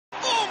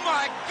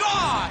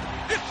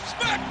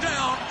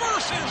Smackdown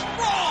versus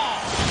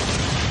Raw!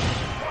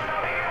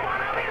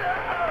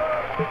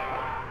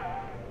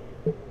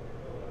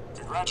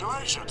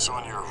 Congratulations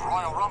on your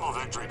Royal Rumble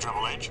victory,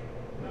 Triple H.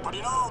 But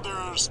you know,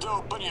 there's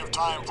still plenty of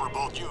time for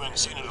both you and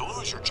Cena to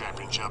lose your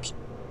championships.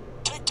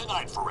 Take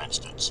tonight, for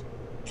instance.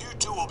 You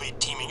two will be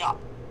teaming up.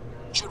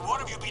 Should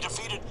one of you be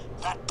defeated,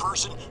 that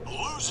person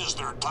loses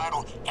their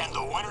title and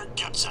the winner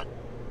gets it.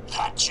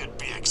 That should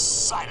be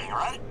exciting,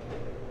 right?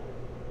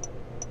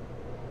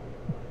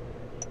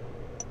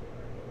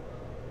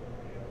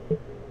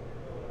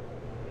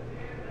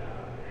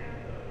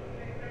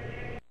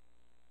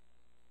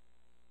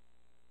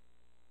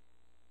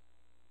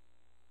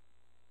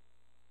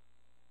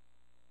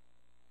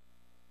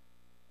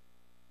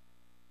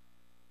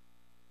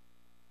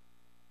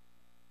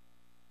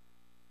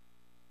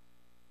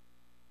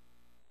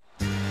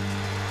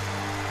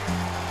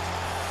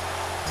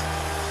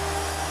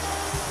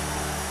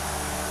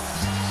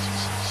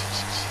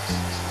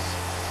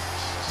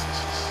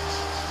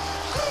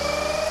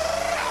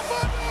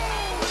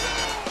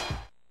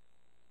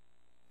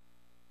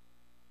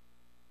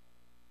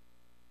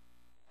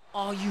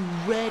 Are you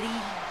ready? You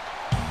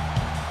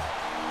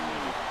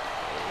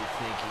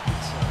think you can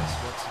tell us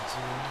what to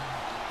do?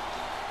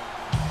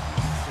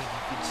 You think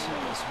you can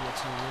tell us what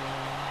to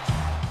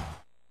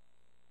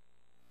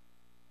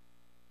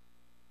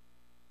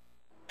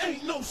win?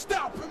 Ain't no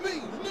stopping me,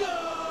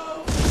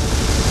 no!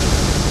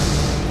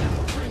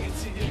 Bring it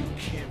to you,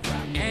 can't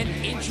rock me. And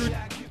introduce.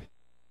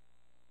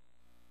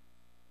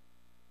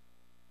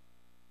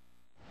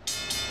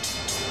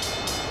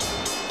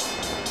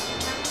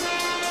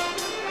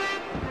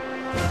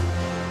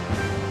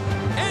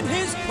 And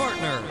his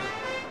partner.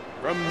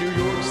 From New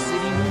York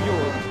City, New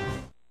York.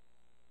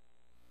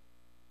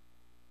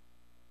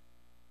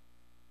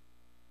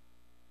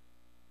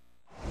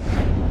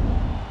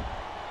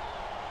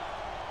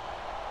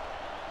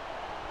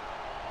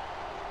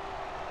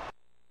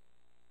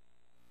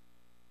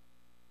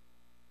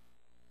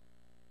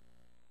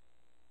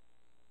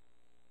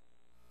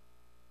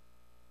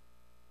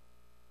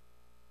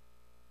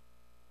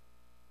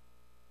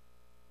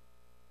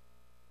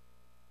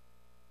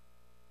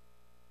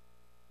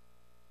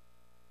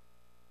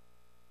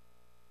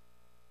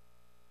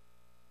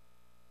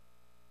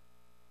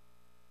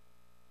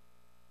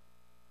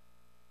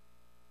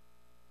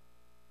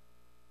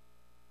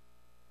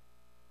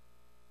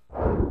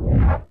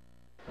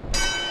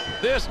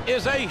 This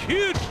is a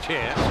huge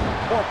chance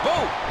for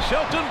both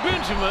Shelton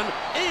Benjamin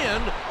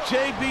and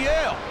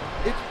JBL.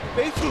 It's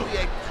basically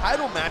a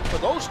title match for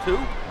those two.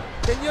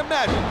 Can you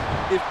imagine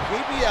if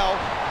JBL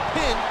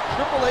pinned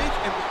Triple H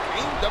and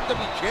became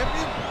WWE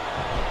Champion?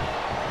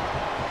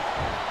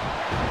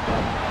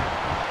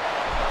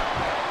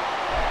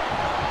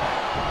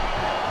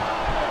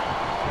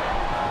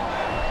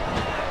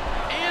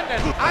 And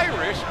an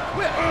Irish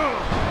whip.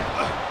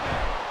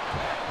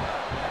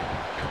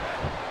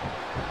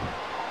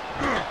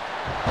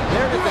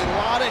 There is a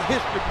lot of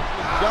history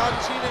between John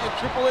Cena and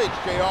Triple H,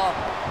 JR.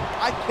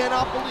 I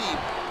cannot believe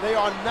they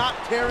are not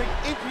tearing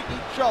into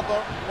each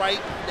other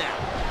right now.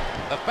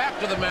 The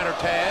fact of the matter,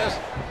 Taz,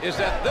 is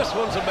that this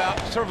one's about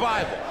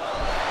survival.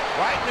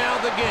 Right now,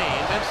 the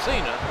game and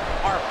Cena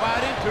are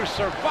fighting to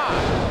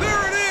survive.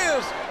 There it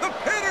is, the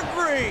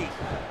pedigree.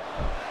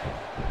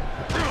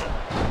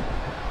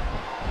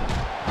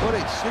 What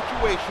a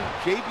situation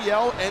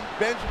JBL and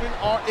Benjamin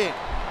are in.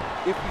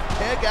 If you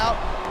tag out,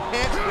 you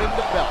can't win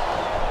the belt.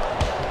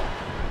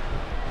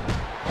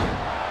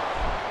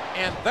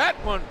 And that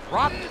one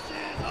dropped.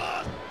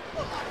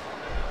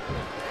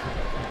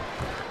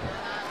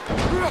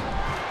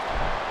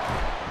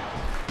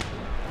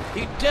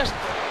 He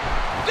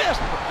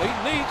desperately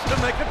needs to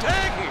make a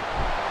tag here.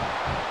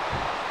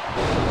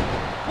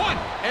 One.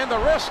 And the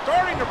rest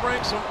starting to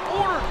bring some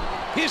order.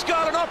 He's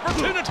got an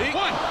opportunity.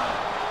 One.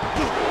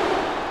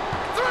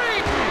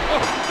 Three.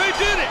 Oh, they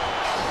did it.